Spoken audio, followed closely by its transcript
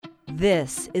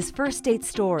This is First Date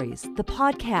Stories, the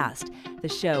podcast, the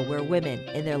show where women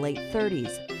in their late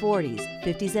 30s, 40s,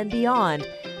 50s, and beyond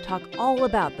talk all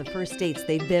about the first dates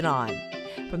they've been on.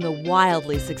 From the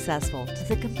wildly successful to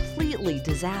the completely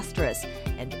disastrous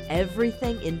and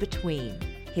everything in between.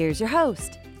 Here's your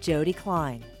host, Jody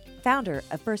Klein, founder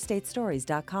of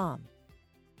FirstDateStories.com.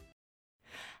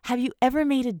 Have you ever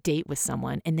made a date with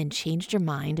someone and then changed your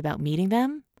mind about meeting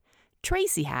them?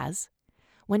 Tracy has.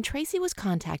 When Tracy was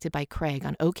contacted by Craig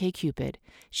on OkCupid,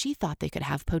 she thought they could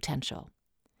have potential.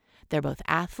 They're both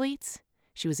athletes,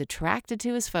 she was attracted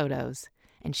to his photos,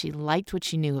 and she liked what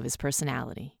she knew of his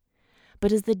personality.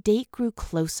 But as the date grew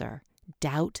closer,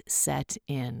 doubt set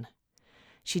in.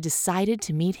 She decided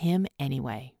to meet him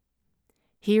anyway.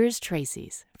 Here is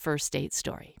Tracy's first date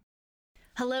story.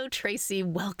 Hello, Tracy.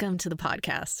 Welcome to the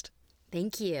podcast.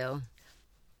 Thank you.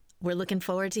 We're looking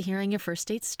forward to hearing your first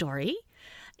date story.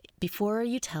 Before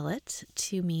you tell it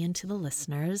to me and to the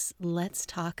listeners, let's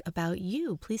talk about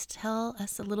you. Please tell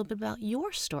us a little bit about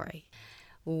your story.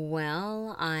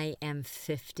 Well, I am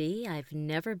 50. I've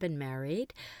never been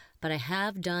married, but I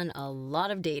have done a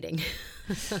lot of dating.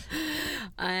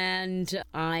 And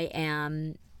I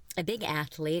am a big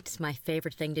athlete. It's my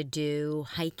favorite thing to do: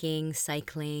 hiking,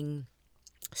 cycling,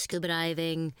 scuba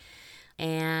diving.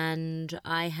 And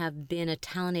I have been a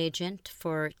talent agent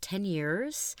for 10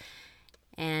 years.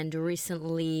 And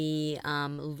recently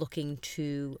looking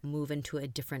to move into a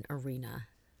different arena.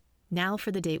 Now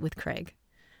for the date with Craig.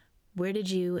 Where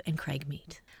did you and Craig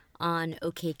meet? On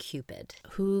OkCupid.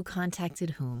 Who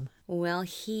contacted whom? Well,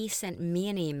 he sent me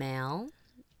an email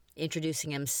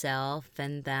introducing himself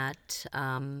and that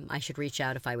I should reach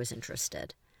out if I was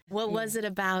interested. What was it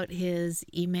about his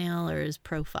email or his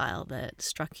profile that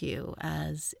struck you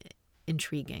as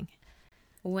intriguing?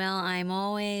 Well, I'm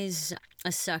always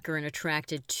a sucker and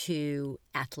attracted to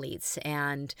athletes,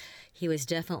 and he was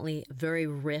definitely very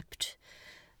ripped,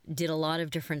 did a lot of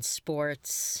different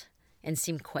sports, and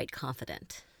seemed quite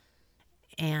confident.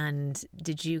 And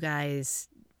did you guys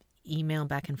email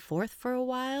back and forth for a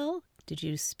while? Did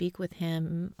you speak with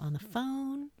him on the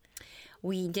phone?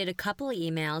 We did a couple of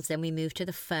emails, then we moved to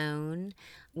the phone,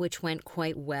 which went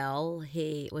quite well.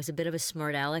 He was a bit of a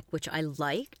smart aleck, which I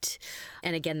liked.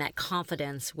 And again, that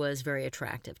confidence was very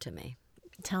attractive to me.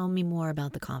 Tell me more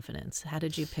about the confidence. How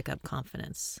did you pick up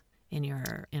confidence in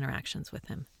your interactions with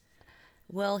him?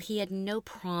 Well, he had no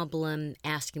problem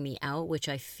asking me out, which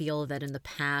I feel that in the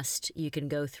past you can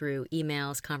go through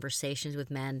emails, conversations with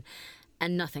men,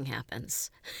 and nothing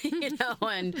happens,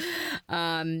 and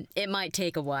it might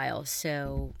take a while.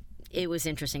 So it was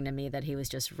interesting to me that he was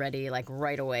just ready, like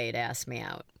right away, to ask me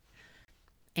out.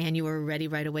 And you were ready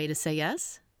right away to say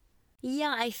yes?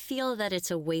 Yeah, I feel that it's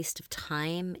a waste of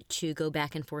time to go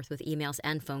back and forth with emails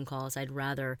and phone calls. I'd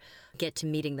rather get to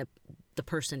meeting the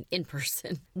person in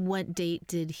person. What date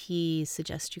did he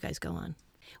suggest you guys go on?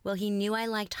 Well, he knew I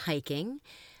liked hiking.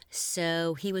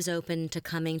 So he was open to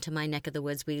coming to my neck of the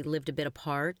woods. We lived a bit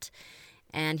apart,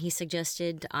 and he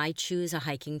suggested I choose a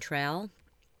hiking trail,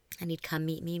 and he'd come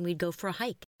meet me, and we'd go for a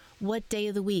hike. What day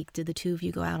of the week did the two of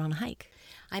you go out on a hike?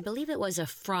 I believe it was a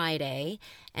Friday,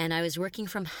 and I was working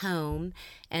from home,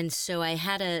 and so I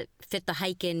had to fit the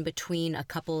hike in between a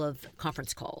couple of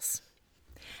conference calls.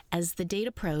 As the date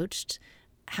approached,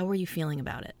 how were you feeling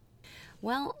about it?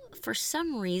 Well, for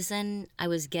some reason, I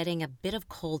was getting a bit of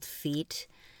cold feet.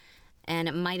 And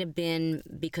it might have been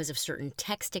because of certain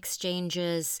text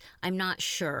exchanges. I'm not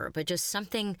sure, but just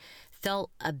something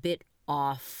felt a bit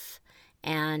off.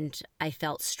 And I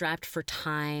felt strapped for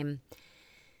time.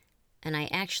 And I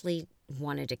actually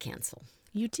wanted to cancel.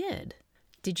 You did?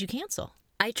 Did you cancel?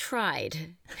 I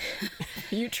tried.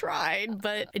 You tried,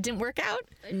 but it didn't work out?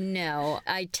 No.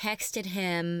 I texted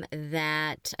him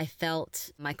that I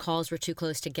felt my calls were too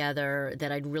close together,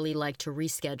 that I'd really like to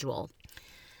reschedule.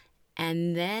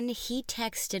 And then he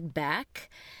texted back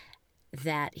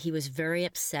that he was very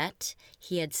upset.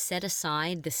 He had set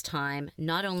aside this time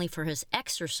not only for his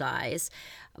exercise,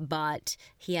 but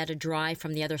he had to drive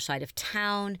from the other side of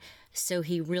town. So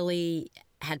he really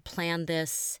had planned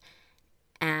this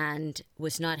and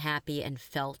was not happy and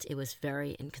felt it was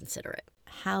very inconsiderate.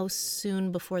 How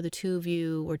soon before the two of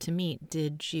you were to meet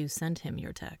did you send him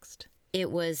your text?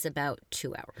 It was about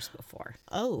 2 hours before.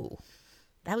 Oh,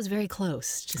 that was very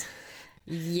close.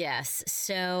 Yes.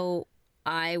 So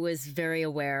I was very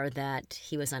aware that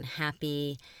he was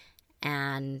unhappy,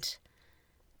 and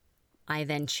I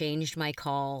then changed my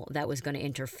call that was going to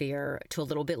interfere to a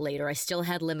little bit later. I still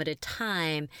had limited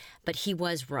time, but he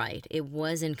was right. It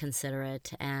was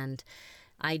inconsiderate, and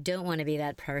I don't want to be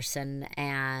that person,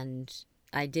 and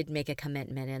I did make a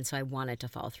commitment, and so I wanted to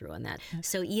follow through on that.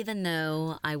 So even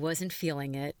though I wasn't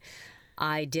feeling it,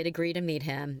 I did agree to meet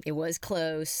him. It was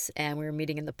close, and we were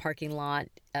meeting in the parking lot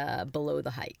below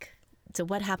the hike. So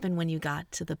what happened when you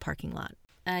got to the parking lot?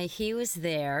 He was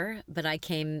there, but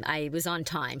I was on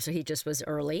time, so he just was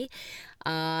early.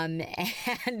 And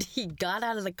he got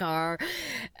out of the car,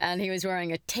 and he was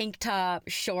wearing a tank top,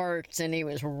 shorts, and he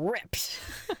was ripped.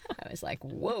 I was like,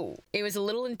 whoa. It was a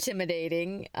little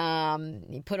intimidating.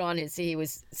 He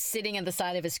was sitting at the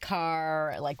side of his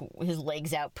car, like his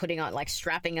legs out,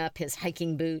 strapping up his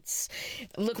hiking boots.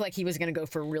 It looked like he was going to go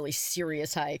for a really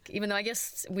serious hike, even though I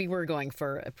guess we were going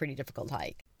for a pretty difficult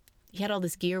hike. He had all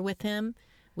this gear with him.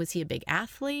 Was he a big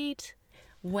athlete?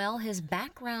 Well, his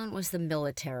background was the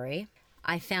military.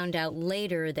 I found out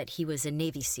later that he was a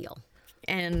Navy SEAL.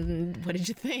 And what did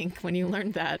you think when you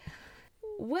learned that?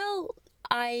 Well,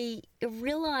 I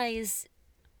realized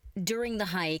during the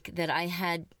hike that I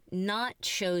had not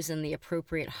chosen the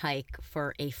appropriate hike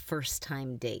for a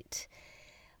first-time date.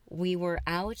 We were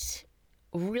out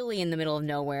really in the middle of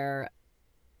nowhere,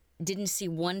 didn't see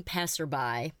one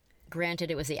passerby.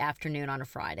 Granted, it was the afternoon on a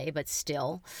Friday, but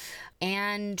still.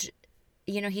 And,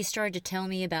 he started to tell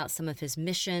me about some of his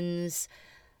missions.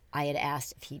 I had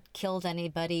asked if he'd killed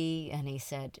anybody, and he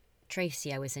said,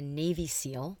 Tracy, I was a Navy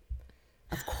SEAL.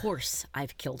 Of course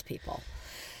I've killed people.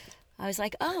 I was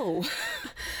like, oh.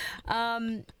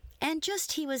 And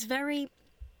he was very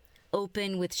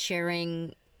open with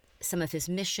sharing some of his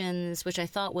missions, which I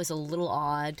thought was a little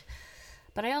odd.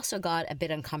 But I also got a bit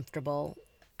uncomfortable.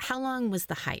 How long was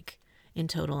the hike in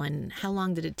total, and how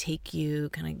long did it take you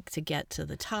to get to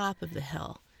the top of the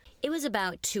hill? It was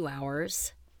about 2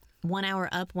 hours. 1 hour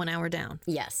up, 1 hour down?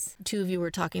 Yes. Two of you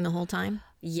were talking the whole time?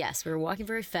 Yes, we were walking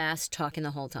very fast, talking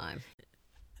the whole time.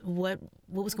 What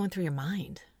was going through your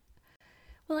mind?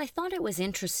 Well, I thought it was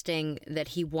interesting that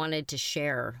he wanted to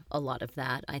share a lot of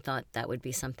that. I thought that would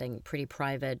be something pretty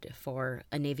private for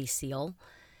a Navy SEAL.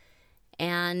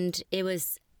 And it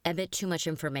was a bit too much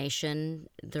information.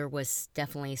 There was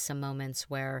definitely some moments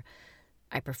where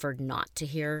I preferred not to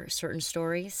hear certain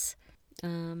stories.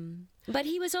 But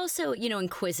he was also,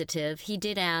 inquisitive. He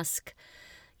did ask,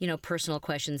 personal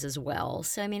questions as well.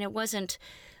 So, it wasn't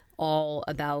all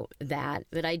about that,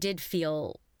 but I did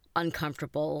feel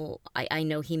uncomfortable. I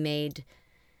know he made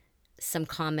some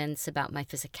comments about my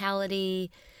physicality,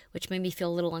 which made me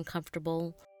feel a little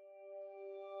uncomfortable.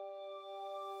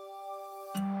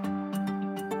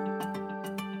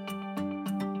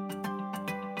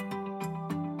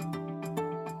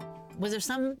 Was there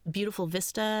some beautiful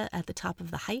vista at the top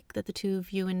of the hike that the two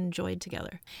of you enjoyed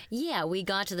together? Yeah, we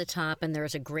got to the top and there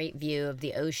was a great view of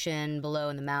the ocean below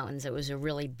in the mountains. It was a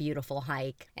really beautiful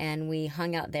hike. And we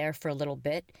hung out there for a little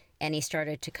bit, and he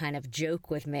started to kind of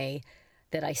joke with me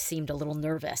that I seemed a little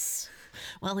nervous.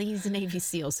 Well, he's a Navy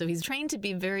SEAL, so he's trained to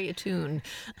be very attuned,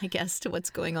 I guess, to what's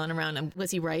going on around him.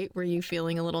 Was he right? Were you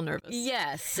feeling a little nervous?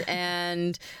 Yes,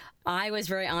 and I was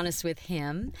very honest with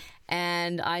him,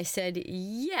 and I said,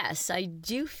 yes, I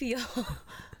do feel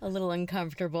a little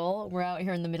uncomfortable. We're out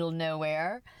here in the middle of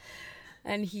nowhere.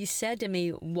 And he said to me,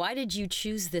 why did you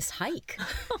choose this hike?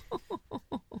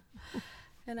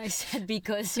 And I said,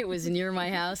 because it was near my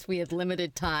house. We had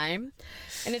limited time.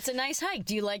 And it's a nice hike.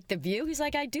 Do you like the view? He's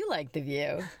like, I do like the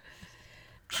view.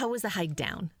 How was the hike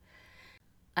down?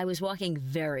 I was walking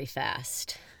very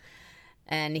fast.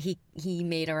 And he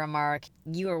made a remark,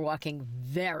 you are walking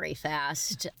very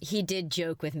fast. He did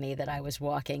joke with me that I was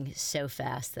walking so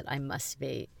fast that I must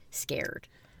be scared.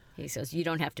 He says, you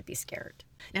don't have to be scared.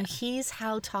 Now, he's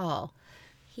how tall?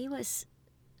 He was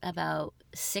about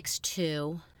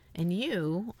 6'2". And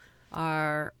you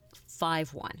are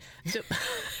 5'1". So,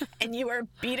 and you are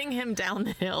beating him down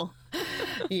the hill.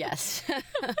 Yes.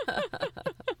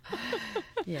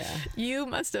 Yeah. You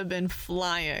must have been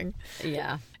flying.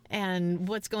 Yeah. And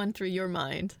what's going through your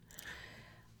mind?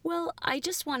 Well, I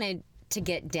just wanted to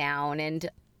get down. And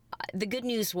the good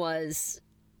news was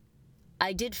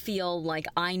I did feel like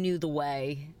I knew the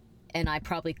way and I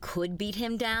probably could beat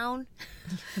him down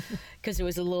because it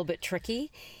was a little bit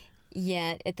tricky.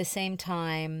 Yet, at the same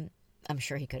time, I'm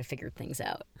sure he could have figured things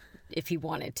out if he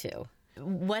wanted to.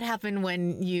 What happened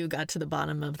when you got to the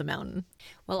bottom of the mountain?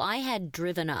 Well, I had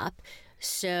driven up,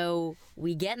 so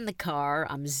we get in the car.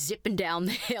 I'm zipping down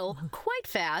the hill quite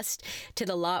fast to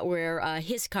the lot where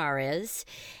his car is.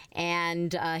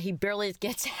 And he barely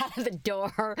gets out of the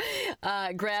door,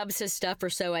 grabs his stuff or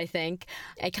so, I think.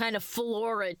 I kind of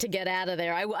floor it to get out of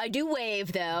there. I do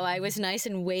wave, though. I was nice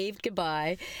and waved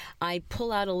goodbye. I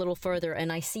pull out a little further,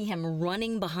 and I see him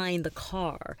running behind the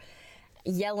car,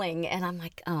 yelling. And I'm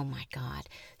like, oh, my God.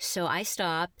 So I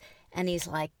stop, And he's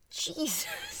like,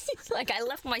 Jesus. He's like, I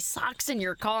left my socks in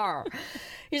your car.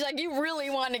 He's like, you really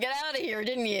wanted to get out of here,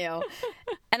 didn't you?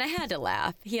 And I had to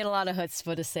laugh. He had a lot of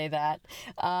chutzpah to say that.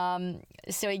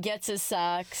 So he gets his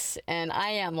socks, and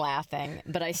I am laughing,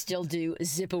 but I still do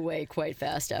zip away quite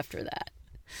fast after that.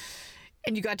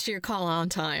 And you got to your call on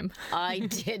time. I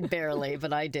did barely,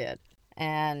 but I did.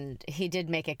 And he did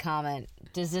make a comment,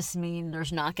 does this mean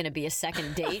there's not going to be a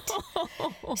second date?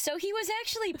 So he was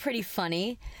actually pretty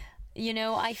funny. You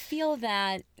know, I feel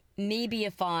that maybe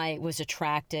if I was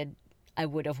attracted, I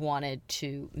would have wanted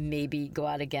to maybe go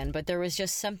out again. But there was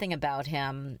just something about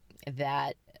him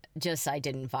that just I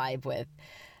didn't vibe with.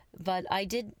 But I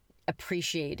did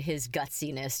appreciate his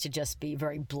gutsiness to just be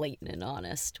very blatant and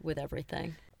honest with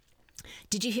everything.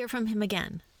 Did you hear from him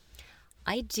again?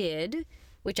 I did,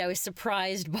 which I was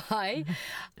surprised by.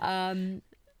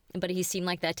 But he seemed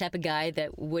like that type of guy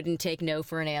that wouldn't take no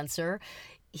for an answer.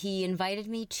 He invited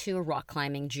me to a rock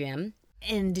climbing gym.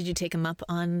 And did you take him up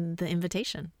on the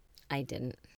invitation? I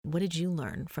didn't. What did you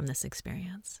learn from this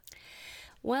experience?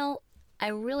 Well, I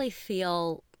really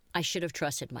feel I should have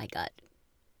trusted my gut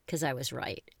because I was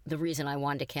right. The reason I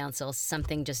wanted to cancel,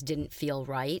 something just didn't feel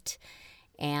right.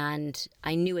 And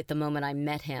I knew at the moment I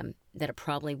met him that it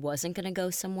probably wasn't going to go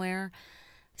somewhere.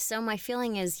 So my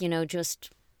feeling is, just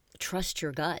trust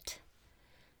your gut.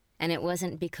 And it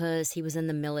wasn't because he was in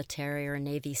the military or a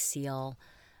Navy SEAL.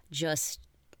 Just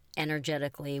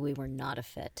energetically, we were not a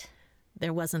fit.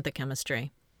 There wasn't the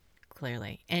chemistry,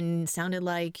 clearly. And it sounded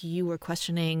like you were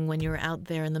questioning when you were out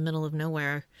there in the middle of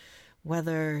nowhere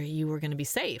whether you were going to be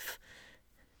safe.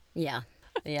 Yeah.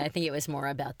 Yeah, I think it was more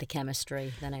about the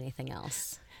chemistry than anything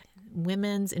else.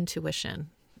 Women's intuition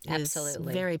is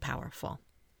Absolutely. Very powerful.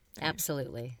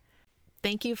 Absolutely.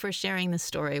 Thank you for sharing this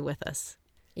story with us.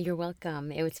 You're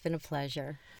welcome. It's been a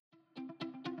pleasure.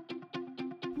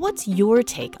 What's your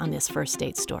take on this first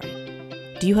date story?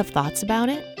 Do you have thoughts about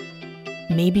it?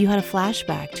 Maybe you had a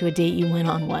flashback to a date you went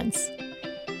on once.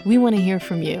 We want to hear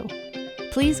from you.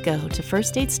 Please go to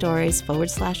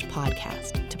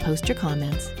firstdatestories.com/podcast to post your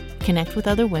comments, connect with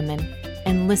other women,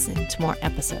 and listen to more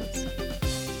episodes.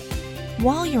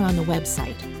 While you're on the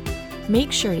website,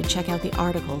 make sure to check out the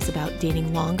articles about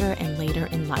dating longer and later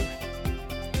in life.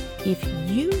 If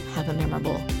you have a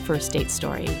memorable first date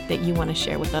story that you want to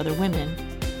share with other women,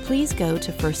 please go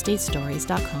to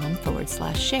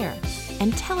firstdatestories.com/share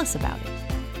and tell us about it.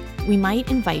 We might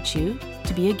invite you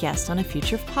to be a guest on a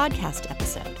future podcast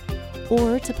episode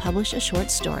or to publish a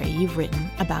short story you've written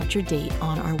about your date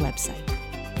on our website.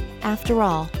 After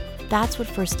all, that's what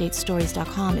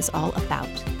firstdatestories.com is all about,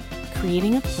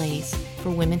 creating a place for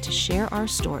women to share our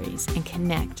stories and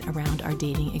connect around our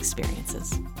dating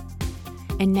experiences.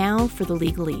 And now for the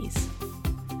legalese.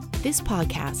 This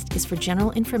podcast is for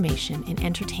general information and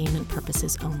entertainment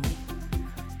purposes only,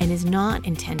 and is not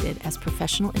intended as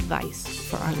professional advice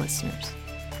for our listeners.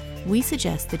 We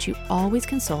suggest that you always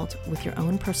consult with your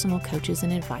own personal coaches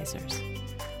and advisors.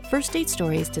 First Date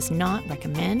Stories does not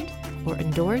recommend or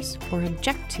endorse or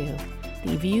object to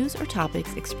the views or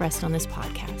topics expressed on this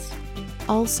podcast.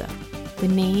 Also, the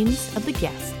names of the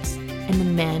guests and the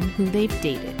men who they've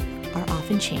dated are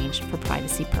often changed for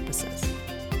privacy purposes.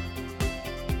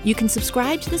 You can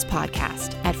subscribe to this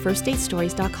podcast at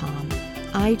firstdatestories.com,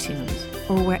 iTunes,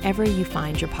 or wherever you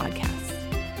find your podcasts.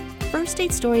 First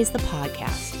Date Stories, the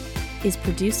podcast, is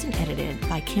produced and edited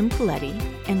by Kim Poletti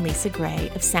and Lisa Gray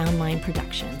of Soundmind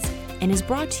Productions and is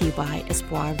brought to you by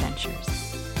Espoir Ventures.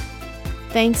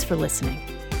 Thanks for listening,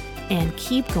 and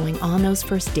keep going on those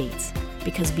first dates,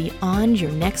 because beyond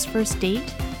your next first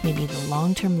date may be the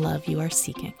long-term love you are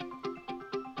seeking.